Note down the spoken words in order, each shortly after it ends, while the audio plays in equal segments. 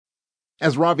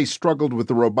As Ravi struggled with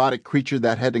the robotic creature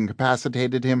that had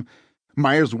incapacitated him,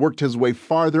 Myers worked his way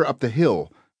farther up the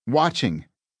hill, watching.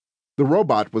 The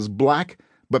robot was black,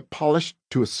 but polished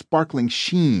to a sparkling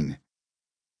sheen.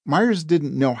 Myers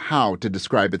didn't know how to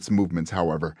describe its movements,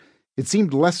 however. It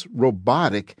seemed less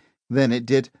robotic than it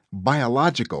did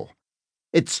biological.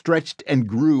 It stretched and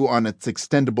grew on its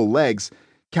extendable legs,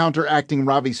 counteracting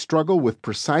Ravi's struggle with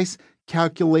precise,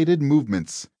 calculated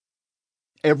movements.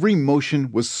 Every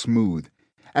motion was smooth,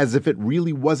 as if it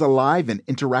really was alive and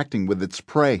interacting with its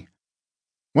prey.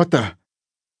 What the?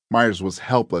 Myers was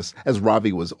helpless as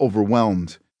Ravi was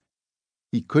overwhelmed.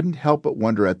 He couldn't help but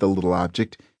wonder at the little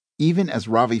object, even as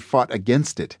Ravi fought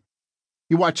against it.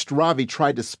 He watched Ravi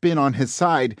try to spin on his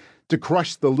side to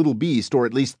crush the little beast or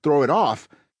at least throw it off,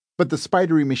 but the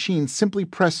spidery machine simply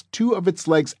pressed two of its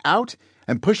legs out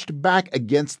and pushed back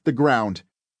against the ground.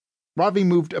 Ravi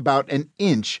moved about an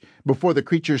inch before the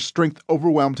creature's strength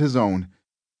overwhelmed his own.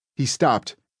 He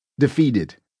stopped,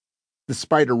 defeated. The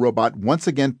spider robot once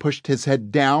again pushed his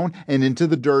head down and into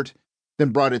the dirt,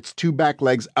 then brought its two back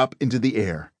legs up into the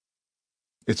air.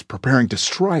 It's preparing to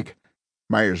strike,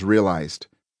 Myers realized.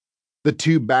 The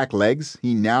two back legs,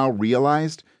 he now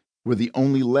realized, were the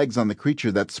only legs on the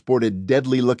creature that sported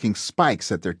deadly-looking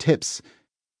spikes at their tips.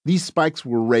 These spikes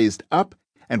were raised up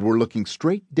and were looking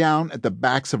straight down at the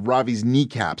backs of Ravi's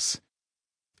kneecaps.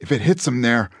 If it hits him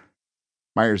there...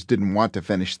 Myers didn't want to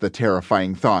finish the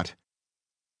terrifying thought.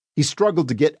 He struggled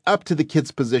to get up to the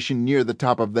kid's position near the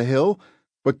top of the hill,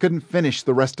 but couldn't finish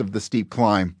the rest of the steep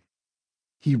climb.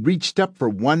 He reached up for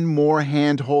one more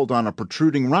handhold on a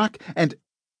protruding rock, and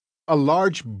a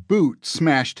large boot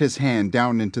smashed his hand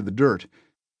down into the dirt.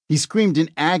 He screamed in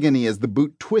agony as the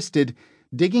boot twisted,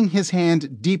 digging his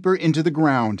hand deeper into the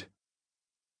ground.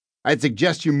 I'd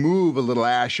suggest you move a little,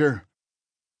 Asher.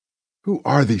 Who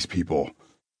are these people?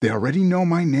 They already know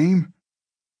my name?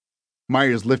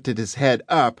 Myers lifted his head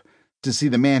up to see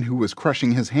the man who was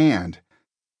crushing his hand.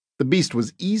 The beast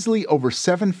was easily over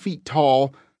 7 feet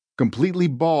tall, completely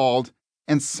bald,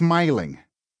 and smiling.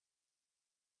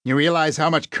 You realize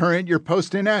how much current you're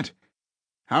posting at?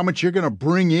 How much you're going to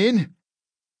bring in?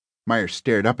 Myers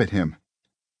stared up at him.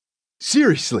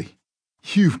 Seriously,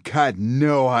 you've got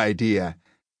no idea.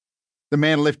 The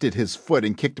man lifted his foot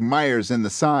and kicked Myers in the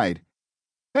side.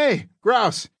 Hey,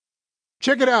 Grouse,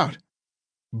 check it out.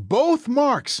 Both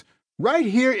marks, right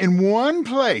here in one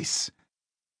place.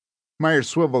 Myers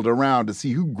swiveled around to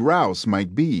see who Grouse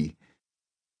might be.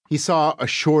 He saw a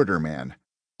shorter man,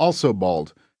 also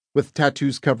bald, with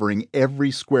tattoos covering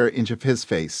every square inch of his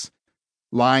face.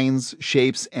 Lines,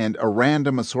 shapes, and a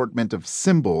random assortment of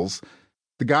symbols.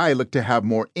 The guy looked to have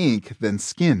more ink than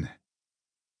skin.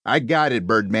 I got it,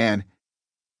 Birdman.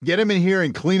 Get him in here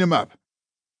and clean him up.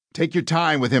 Take your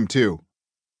time with him, too.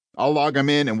 I'll log him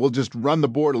in and we'll just run the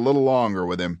board a little longer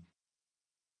with him.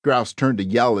 Grouse turned to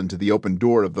yell into the open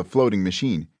door of the floating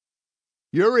machine.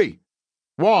 Yuri!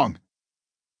 Wong!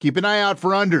 Keep an eye out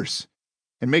for unders,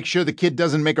 and make sure the kid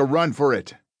doesn't make a run for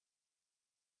it.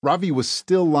 Ravi was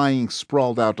still lying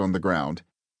sprawled out on the ground,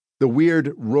 the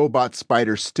weird robot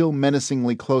spider still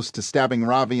menacingly close to stabbing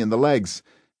Ravi in the legs.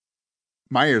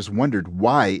 Myers wondered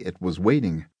why it was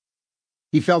waiting.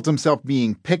 He felt himself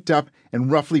being picked up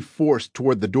and roughly forced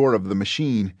toward the door of the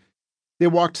machine. They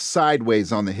walked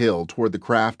sideways on the hill toward the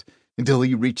craft until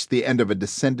he reached the end of a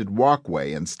descended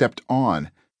walkway and stepped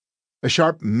on. A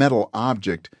sharp metal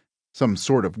object, some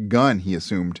sort of gun, he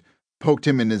assumed, poked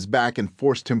him in his back and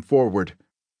forced him forward.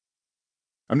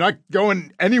 I'm not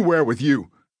going anywhere with you,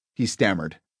 he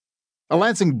stammered. A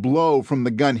lancing blow from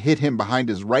the gun hit him behind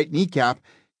his right kneecap,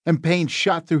 and pain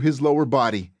shot through his lower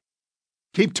body.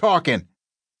 Keep talking.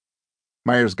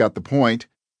 Myers got the point,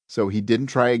 so he didn't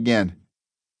try again.